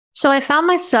So I found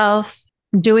myself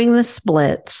doing the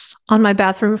splits on my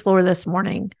bathroom floor this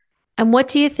morning. And what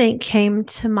do you think came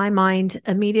to my mind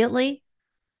immediately?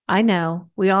 I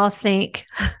know we all think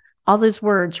all those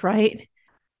words, right?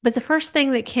 But the first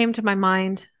thing that came to my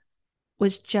mind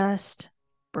was just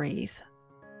breathe.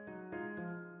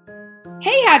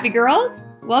 Hey, happy girls!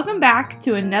 Welcome back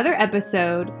to another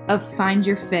episode of Find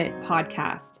Your Fit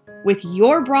podcast with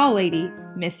your bra lady,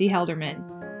 Missy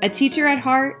Helderman. A teacher at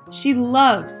heart, she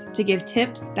loves to give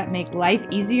tips that make life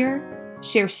easier,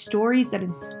 share stories that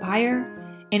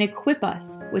inspire, and equip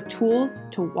us with tools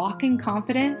to walk in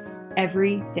confidence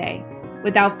every day.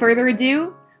 Without further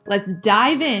ado, let's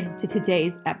dive into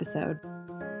today's episode.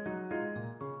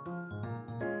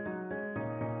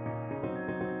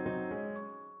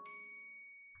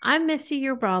 I'm Missy,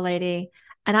 your bra lady,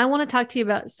 and I want to talk to you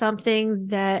about something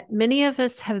that many of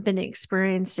us have been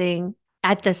experiencing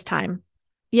at this time.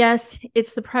 Yes,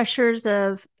 it's the pressures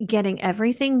of getting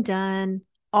everything done,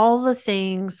 all the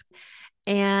things,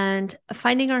 and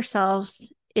finding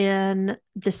ourselves in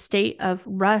the state of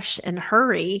rush and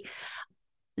hurry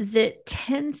that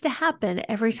tends to happen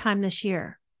every time this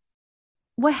year.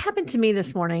 What happened to me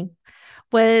this morning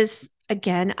was,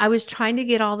 again, I was trying to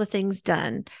get all the things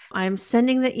done. I'm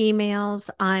sending the emails,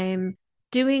 I'm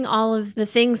doing all of the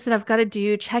things that I've got to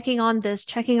do, checking on this,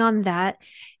 checking on that.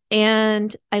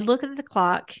 And I look at the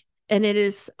clock and it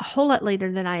is a whole lot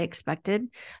later than I expected.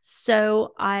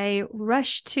 So I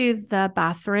rushed to the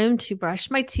bathroom to brush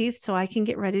my teeth so I can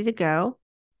get ready to go.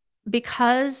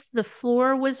 Because the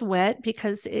floor was wet,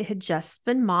 because it had just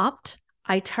been mopped,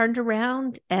 I turned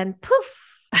around and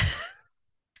poof,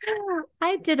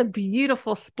 I did a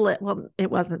beautiful split. Well,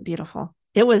 it wasn't beautiful.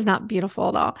 It was not beautiful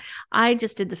at all. I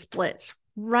just did the splits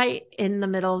right in the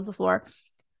middle of the floor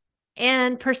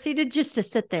and proceeded just to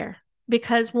sit there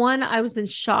because one, I was in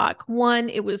shock. One,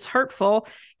 it was hurtful.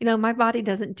 My body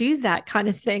doesn't do that kind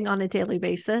of thing on a daily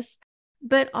basis.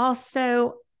 But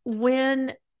also,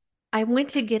 when I went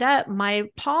to get up, my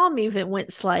palm even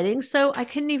went sliding. So I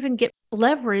couldn't even get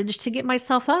leverage to get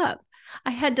myself up.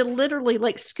 I had to literally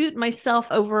scoot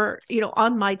myself over,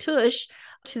 on my tush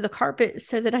to the carpet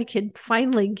so that I could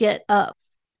finally get up.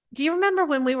 Do you remember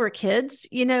when we were kids?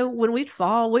 When we'd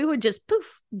fall, we would just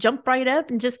poof, jump right up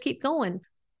and just keep going.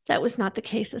 That was not the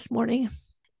case this morning.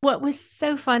 What was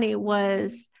so funny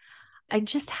was I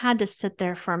just had to sit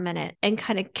there for a minute and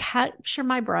kind of capture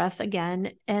my breath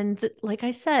again. And like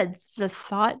I said, the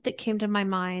thought that came to my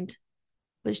mind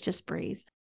was just breathe.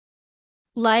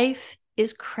 Life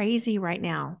is crazy right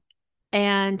now.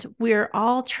 And we're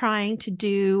all trying to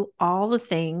do all the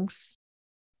things.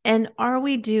 And are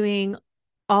we doing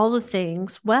all the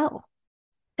things well?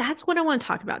 That's what I want to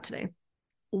talk about today.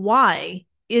 Why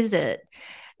is it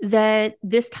that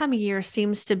this time of year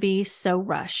seems to be so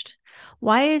rushed?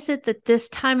 Why is it that this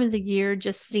time of the year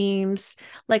just seems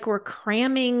like we're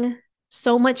cramming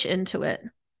so much into it?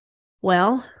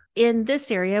 Well, in this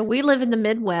area, we live in the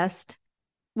Midwest.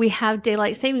 We have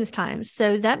daylight savings time.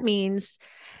 So that means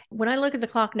when I look at the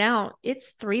clock now,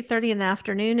 it's 3:30 in the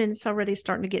afternoon and it's already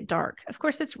starting to get dark. Of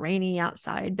course, it's rainy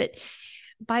outside, but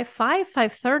by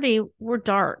 5:30, we're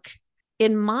dark.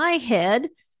 In my head,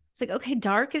 it's like, okay,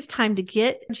 dark is time to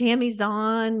get jammies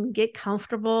on, get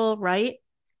comfortable, right?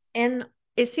 And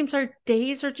it seems our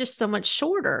days are just so much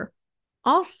shorter.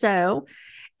 Also,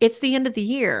 it's the end of the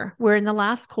year. We're in the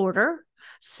last quarter.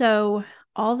 So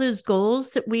all those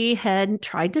goals that we had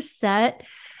tried to set,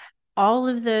 all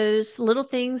of those little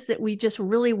things that we just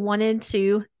really wanted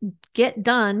to get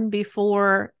done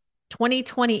before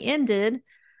 2020 ended.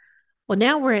 Well,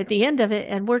 now we're at the end of it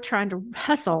and we're trying to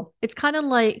hustle. It's kind of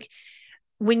like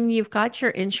when you've got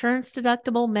your insurance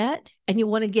deductible met and you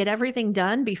want to get everything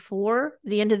done before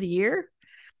the end of the year.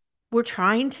 We're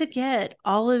trying to get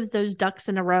all of those ducks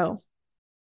in a row.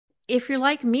 If you're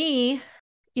like me,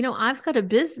 I've got a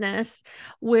business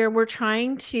where we're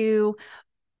trying to,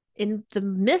 in the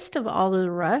midst of all of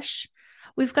the rush,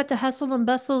 we've got the hustle and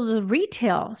bustle of the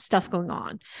retail stuff going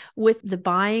on with the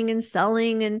buying and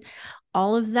selling and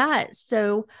all of that.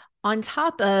 So on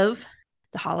top of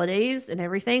the holidays and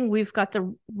everything, we've got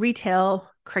the retail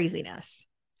craziness.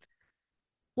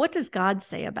 What does God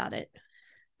say about it?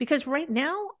 Because right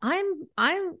now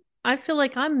I feel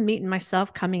like I'm meeting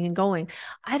myself coming and going.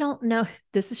 I don't know.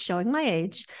 This is showing my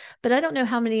age, but I don't know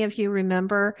how many of you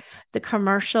remember the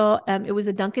commercial. It was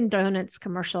a Dunkin' Donuts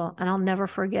commercial, and I'll never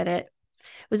forget it.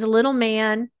 It was a little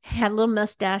man, had a little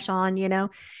mustache on,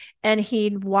 and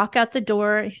he'd walk out the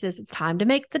door. He says, "It's time to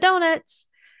make the donuts."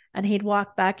 And he'd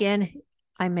walk back in.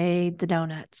 I made the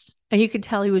donuts. And you could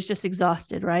tell he was just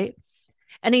exhausted, right?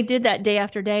 And he did that day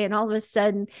after day. And all of a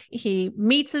sudden, he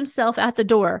meets himself at the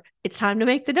door. It's time to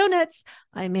make the donuts.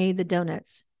 I made the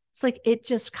donuts. It's like it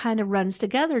just kind of runs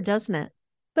together, doesn't it?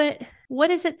 But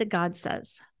what is it that God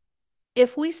says?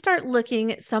 If we start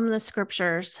looking at some of the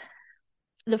scriptures,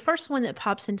 the first one that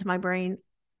pops into my brain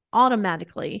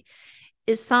automatically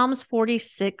is Psalms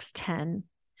 46:10.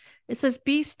 It says,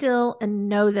 "Be still and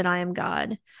know that I am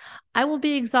God. I will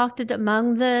be exalted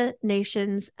among the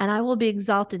nations, and I will be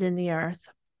exalted in the earth."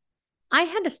 I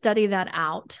had to study that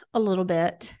out a little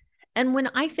bit. And when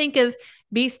I think of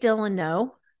be still and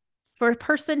know, for a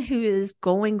person who is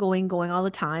going all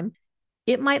the time,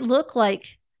 it might look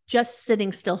like just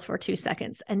sitting still for 2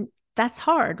 seconds. And that's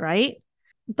hard, right?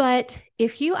 But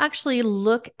if you actually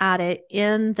look at it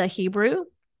in the Hebrew,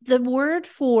 the word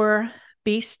for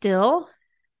be still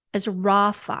is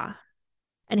Rapha.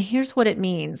 And here's what it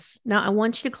means. Now, I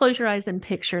want you to close your eyes and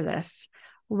picture this.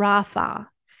 Rapha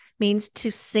means to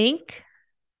sink,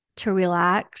 to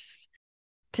relax,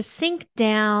 to sink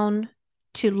down,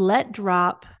 to let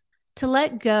drop, to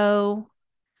let go,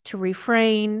 to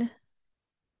refrain,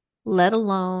 let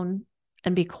alone,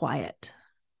 and be quiet.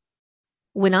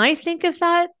 When I think of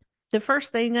that, the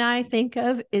first thing I think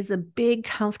of is a big,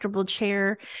 comfortable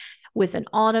chair with an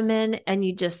ottoman, and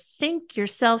you just sink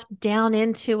yourself down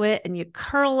into it and you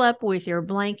curl up with your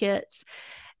blankets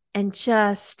and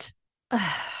just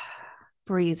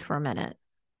breathe for a minute.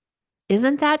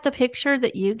 Isn't that the picture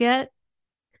that you get?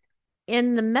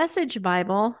 In the Message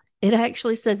Bible, it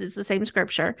actually says, it's the same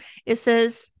scripture. It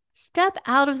says, "Step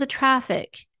out of the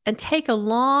traffic and take a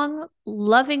long,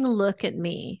 loving look at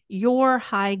me, your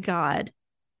high God."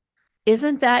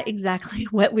 Isn't that exactly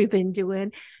what we've been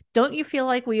doing? Don't you feel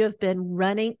like we have been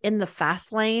running in the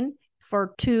fast lane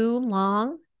for too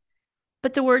long?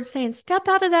 But the word's saying, step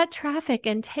out of that traffic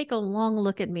and take a long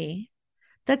look at me.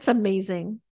 That's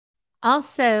amazing.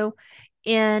 Also,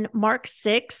 in Mark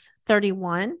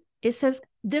 6:31, it says,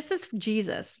 this is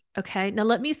Jesus. Okay. Now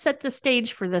let me set the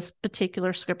stage for this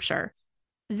particular scripture.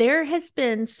 There has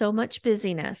been so much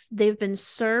busyness. They've been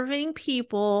serving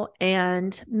people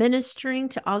and ministering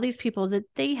to all these people that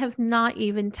they have not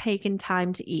even taken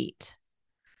time to eat.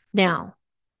 Now,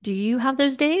 do you have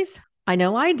those days? I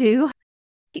know I do.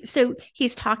 So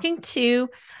he's talking to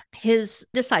his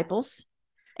disciples.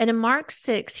 And in Mark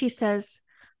 6, he says,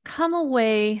 "Come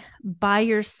away by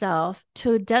yourself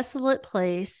to a desolate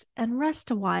place and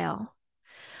rest a while.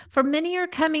 For many are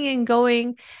coming and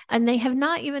going, and they have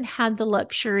not even had the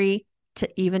luxury to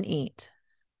even eat."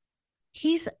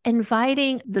 He's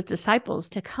inviting the disciples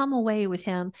to come away with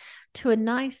him to a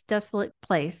nice, desolate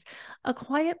place, a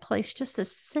quiet place just to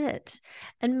sit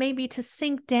and maybe to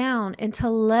sink down and to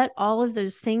let all of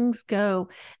those things go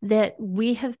that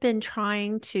we have been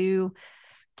trying to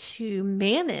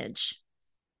manage.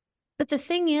 But the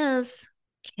thing is,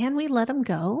 can we let them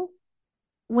go?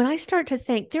 When I start to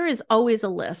think, there is always a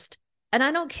list. And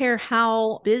I don't care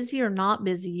how busy or not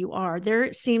busy you are,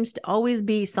 there seems to always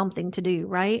be something to do,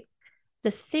 right?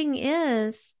 The thing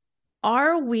is,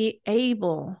 are we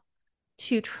able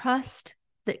to trust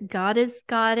that God has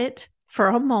got it for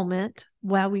a moment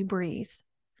while we breathe?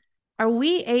 Are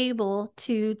we able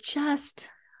to just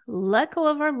let go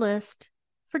of our list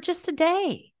for just a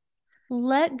day?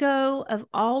 Let go of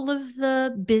all of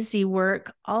the busy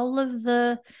work, all of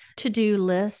the to-do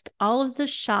list, all of the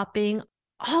shopping,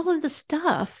 all of the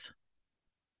stuff,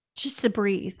 just to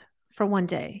breathe for one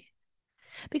day.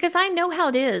 Because I know how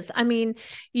it is. I mean,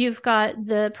 you've got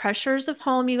the pressures of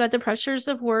home, you've got the pressures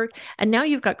of work, and now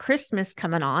you've got Christmas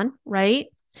coming on, right?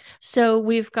 So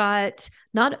we've got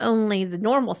not only the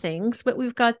normal things, but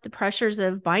we've got the pressures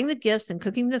of buying the gifts and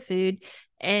cooking the food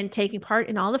and taking part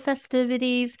in all the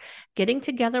festivities, getting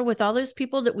together with all those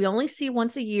people that we only see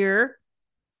once a year.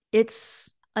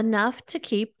 It's enough to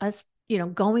keep us,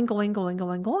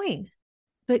 going.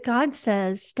 But God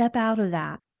says, step out of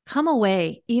that. Come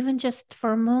away, even just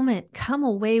for a moment. Come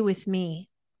away with me.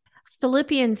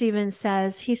 Philippians even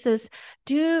says, he says,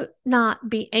 do not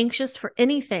be anxious for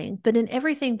anything, but in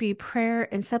everything be prayer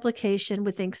and supplication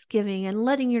with thanksgiving, and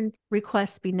letting your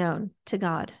requests be known to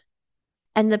God.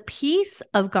 And the peace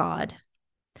of God,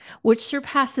 which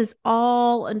surpasses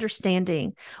all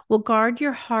understanding, will guard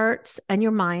your hearts and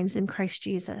your minds in Christ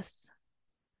Jesus.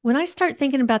 When I start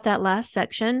thinking about that last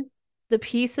section, the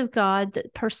peace of God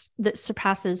that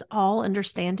surpasses all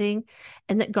understanding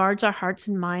and that guards our hearts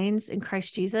and minds in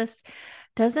Christ Jesus,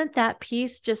 doesn't that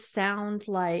peace just sound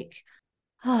like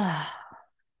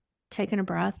taking a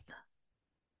breath?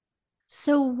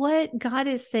 So what God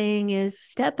is saying is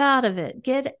step out of it,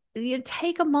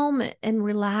 take a moment and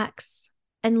relax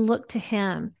and look to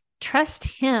him. Trust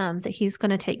him that he's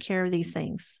going to take care of these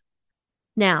things.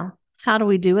 Now, how do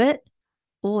we do it?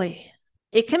 Boy,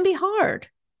 it can be hard.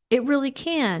 It really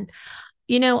can.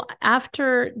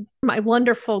 After my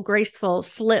wonderful, graceful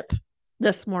slip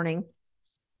this morning,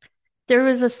 there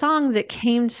was a song that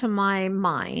came to my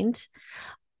mind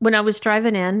when I was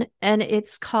driving in, and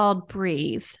it's called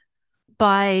Breathe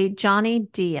by Johnny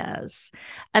Diaz.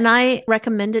 And I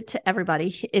recommend it to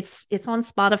everybody. It's on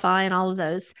Spotify and all of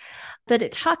those. But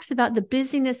it talks about the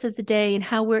busyness of the day and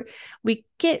how we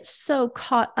get so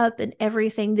caught up in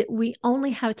everything that we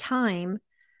only have time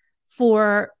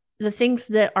for the things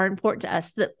that are important to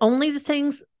us, that only the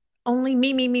things, only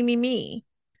me, me, me, me, me.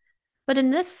 But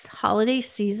in this holiday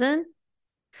season,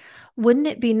 wouldn't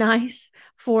it be nice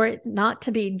for it not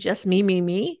to be just me, me,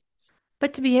 me,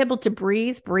 but to be able to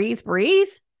breathe, breathe, breathe?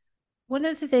 One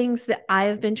of the things that I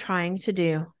have been trying to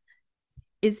do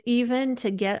is even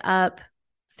to get up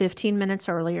 15 minutes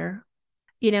earlier.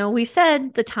 We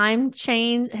said the time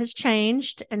chain has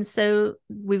changed. And so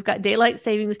we've got daylight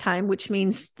savings time, which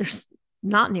means there's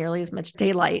not nearly as much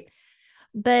daylight.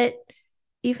 But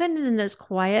even in those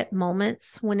quiet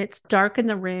moments when it's dark in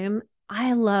the room,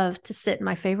 I love to sit in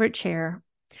my favorite chair,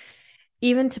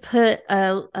 even to put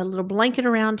a little blanket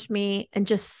around me and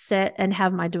just sit and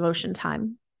have my devotion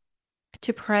time,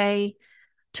 to pray,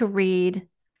 to read,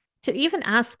 to even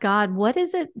ask God, what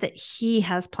is it that he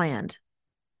has planned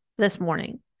this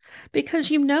morning? Because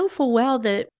full well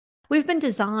that we've been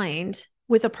designed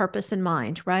with a purpose in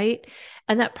mind, right?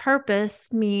 And that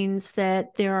purpose means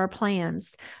that there are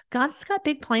plans. God's got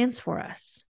big plans for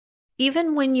us.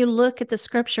 Even when you look at the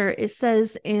scripture, it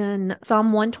says in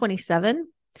Psalm 127,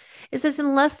 it says,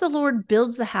 unless the Lord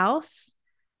builds the house,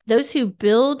 those who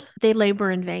build, they labor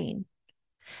in vain.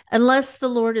 Unless the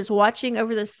Lord is watching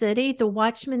over the city, the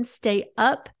watchmen stay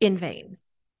up in vain.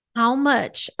 How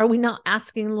much are we not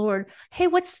asking Lord, hey,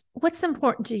 what's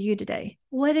important to you today?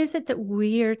 What is it that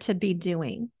we're to be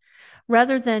doing?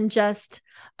 Rather than just,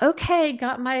 okay,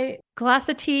 got my glass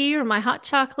of tea or my hot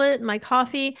chocolate, my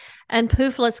coffee, and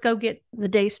poof, let's go get the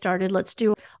day started. Let's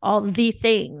do all the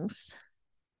things.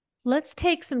 Let's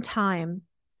take some time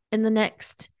in the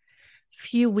next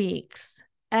few weeks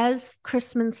as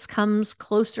Christmas comes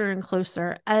closer and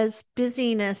closer, as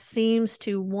busyness seems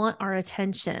to want our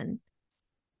attention.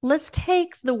 Let's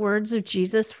take the words of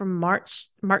Jesus from Mark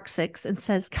 6 and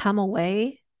says, come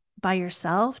away by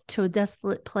yourself to a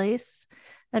desolate place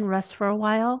and rest for a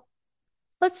while.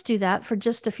 Let's do that for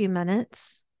just a few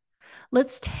minutes.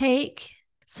 Let's take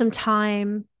some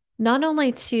time not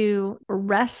only to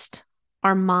rest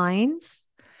our minds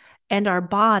and our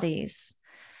bodies,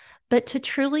 but to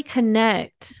truly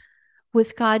connect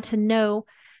with God, to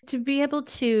be able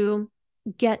to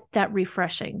get that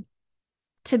refreshing,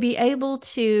 to be able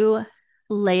to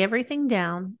lay everything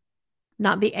down,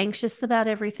 not be anxious about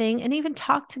everything, and even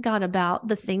talk to God about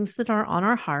the things that are on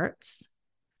our hearts,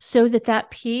 so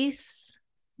that peace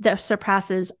that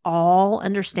surpasses all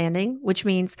understanding, which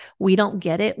means we don't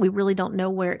get it, we really don't know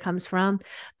where it comes from,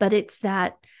 but it's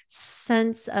that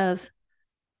sense of,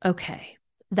 okay,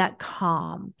 that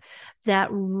calm, that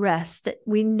rest, that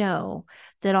we know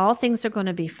that all things are going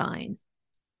to be fine.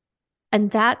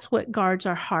 And that's what guards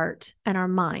our heart and our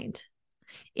mind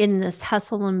in this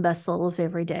hustle and bustle of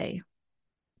every day.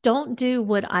 Don't do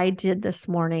what I did this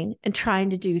morning and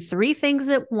trying to do 3 things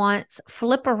at once,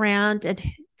 flip around and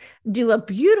do a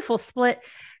beautiful split.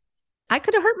 I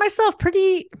could have hurt myself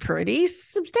pretty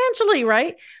substantially,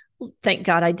 right? Thank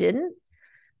God I didn't.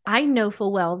 I know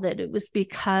full well that it was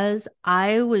because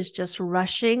I was just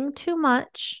rushing too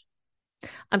much.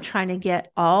 I'm trying to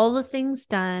get all the things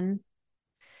done.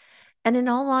 And in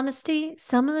all honesty,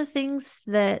 some of the things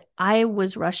that I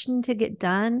was rushing to get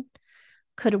done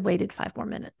could have waited 5 more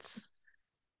minutes.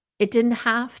 It didn't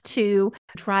have to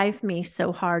drive me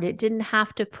so hard. It didn't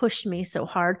have to push me so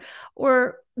hard.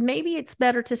 Or maybe it's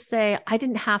better to say, I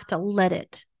didn't have to let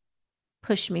it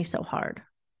push me so hard.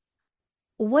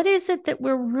 What is it that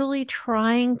we're really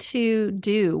trying to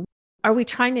do? Are we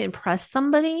trying to impress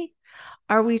somebody?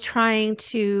 Are we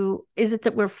is it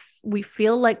that we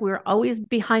feel like we're always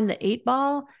behind the 8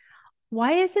 ball?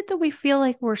 Why is it that we feel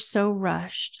like we're so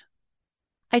rushed?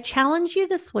 I challenge you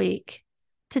this week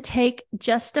to take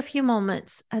just a few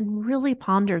moments and really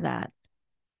ponder that.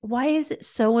 Why is it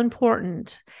so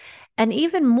important? And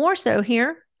even more so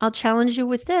here, I'll challenge you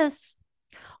with this.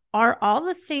 Are all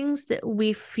the things that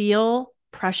we feel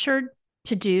pressured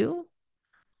to do,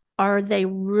 are they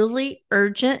really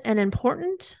urgent and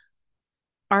important?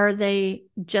 Are they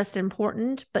just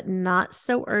important, but not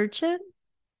so urgent?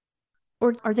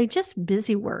 Or are they just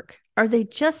busy work? Are they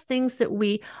just things that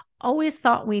we always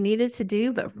thought we needed to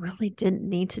do, but really didn't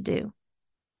need to do?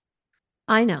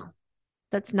 I know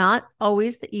that's not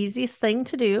always the easiest thing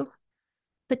to do,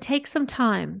 but take some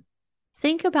time.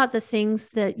 Think about the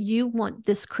things that you want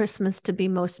this Christmas to be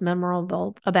most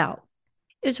memorable about.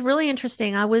 It's really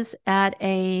interesting. I was at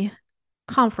a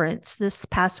conference this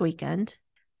past weekend.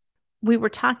 We were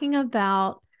talking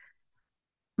about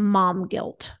mom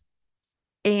guilt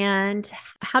and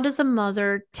how does a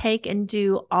mother take and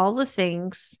do all the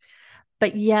things,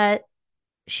 but yet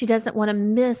she doesn't want to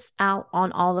miss out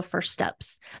on all the first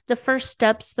steps, the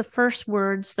first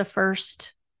words, the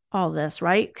first all this,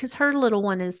 right? Because her little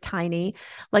one is tiny,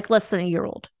 like less than a year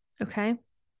old. Okay.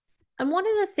 And one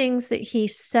of the things that he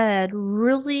said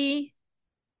really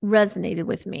resonated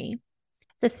with me.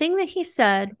 The thing that he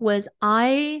said was,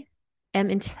 I am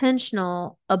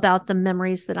intentional about the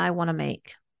memories that I want to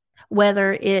make,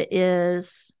 whether it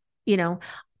is,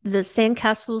 the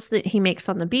sandcastles that he makes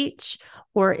on the beach,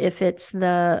 or if it's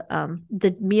the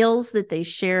meals that they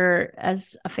share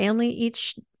as a family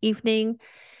each evening.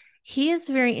 He is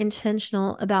very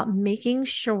intentional about making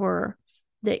sure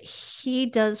that he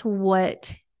does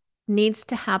what needs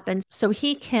to happen so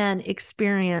he can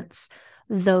experience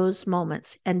those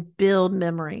moments and build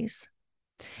memories.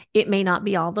 It may not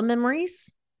be all the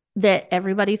memories that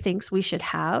everybody thinks we should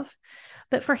have,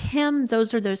 but for him,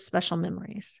 those are those special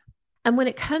memories. And when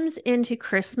it comes into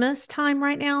Christmas time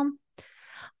right now,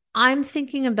 I'm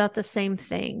thinking about the same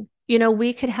thing.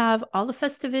 We could have all the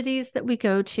festivities that we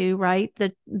go to, right?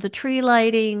 The tree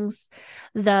lightings,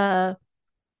 the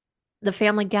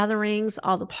family gatherings,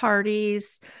 all the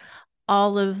parties,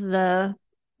 all of the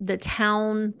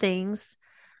town things.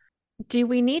 Do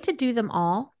we need to do them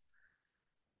all?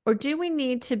 Or do we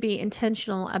need to be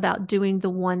intentional about doing the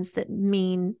ones that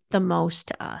mean the most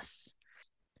to us?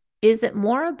 Is it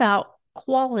more about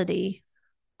quality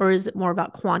or is it more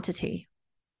about quantity?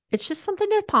 It's just something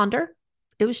to ponder.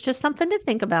 It was just something to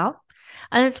think about.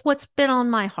 And it's what's been on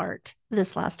my heart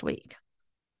this last week.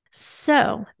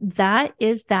 So that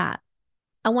is that.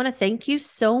 I want to thank you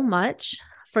so much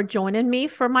for joining me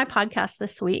for my podcast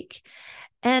this week.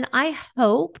 And I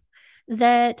hope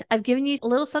that I've given you a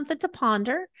little something to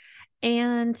ponder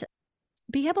and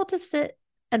be able to sit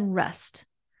and rest.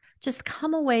 Just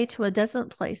come away to a desolate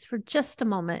place for just a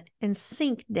moment and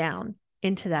sink down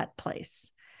into that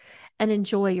place and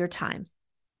enjoy your time.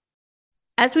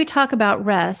 As we talk about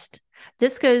rest,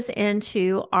 this goes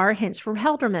into our hints from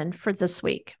Helderman for this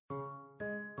week.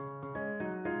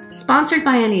 Sponsored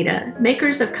by Anita,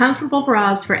 makers of comfortable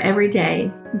bras for every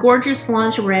day, gorgeous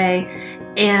lingerie,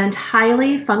 and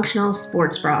highly functional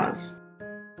sports bras.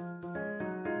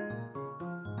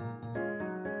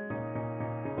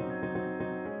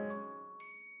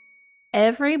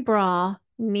 Every bra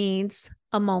needs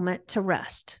a moment to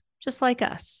rest, just like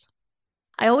us.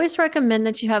 I always recommend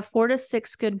that you have 4 to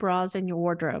 6 good bras in your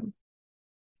wardrobe.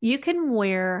 You can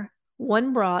wear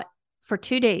one bra for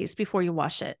 2 days before you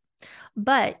wash it,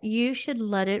 but you should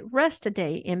let it rest a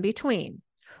day in between.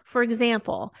 For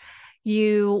example,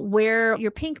 you wear your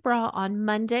pink bra on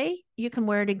Monday, you can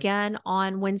wear it again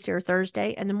on Wednesday or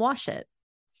Thursday and then wash it.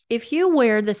 If you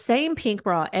wear the same pink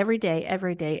bra every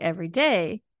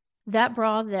day, that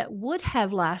bra that would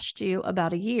have lasted you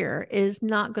about a year is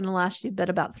not going to last you but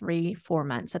about 3-4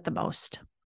 months at the most.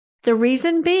 The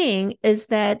reason being is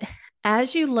that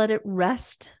as you let it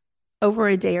rest over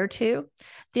a day or two,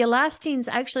 the elastines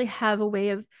actually have a way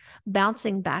of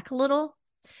bouncing back a little,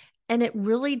 and it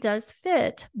really does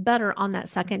fit better on that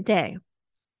second day.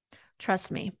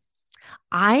 Trust me.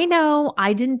 I know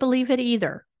I didn't believe it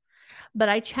either, but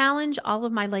I challenge all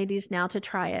of my ladies now to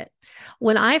try it.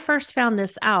 When I first found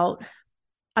this out,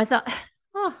 I thought,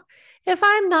 oh, if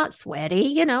I'm not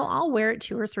sweaty, I'll wear it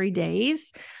 2 or 3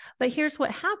 days. But here's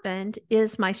what happened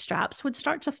is my straps would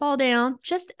start to fall down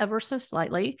just ever so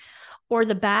slightly, or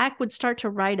the back would start to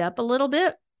ride up a little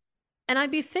bit, and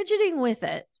I'd be fidgeting with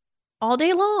it all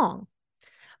day long.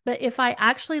 But if I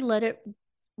actually let it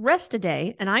rest a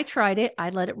day, and I tried it,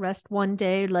 I let it rest 1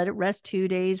 day, let it rest 2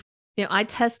 days, I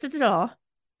tested it all.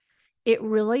 It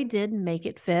really did make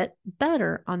it fit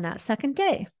better on that second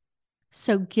day.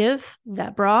 So give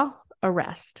that bra a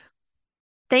rest.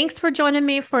 Thanks for joining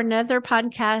me for another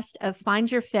podcast of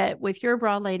Find Your Fit with your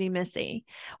bra lady, Missy,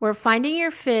 where finding your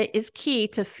fit is key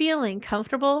to feeling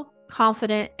comfortable,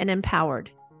 confident, and empowered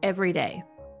every day.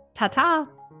 Ta-ta.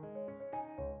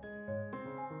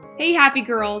 Hey, happy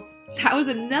girls. That was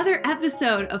another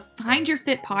episode of Find Your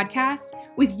Fit podcast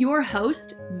with your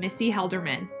host, Missy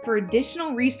Helderman. For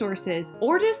additional resources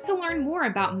or just to learn more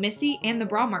about Missy and the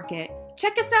bra market,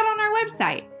 check us out on our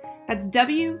website. That's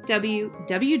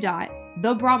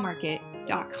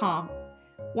www.thebrawmarket.com.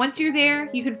 Once you're there,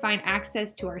 you can find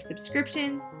access to our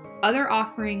subscriptions, other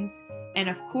offerings, and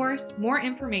of course, more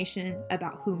information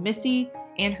about who Missy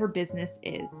and her business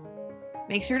is.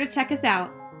 Make sure to check us out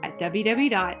at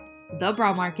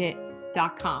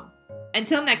www.thebrawmarket.com.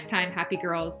 Until next time, happy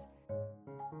girls,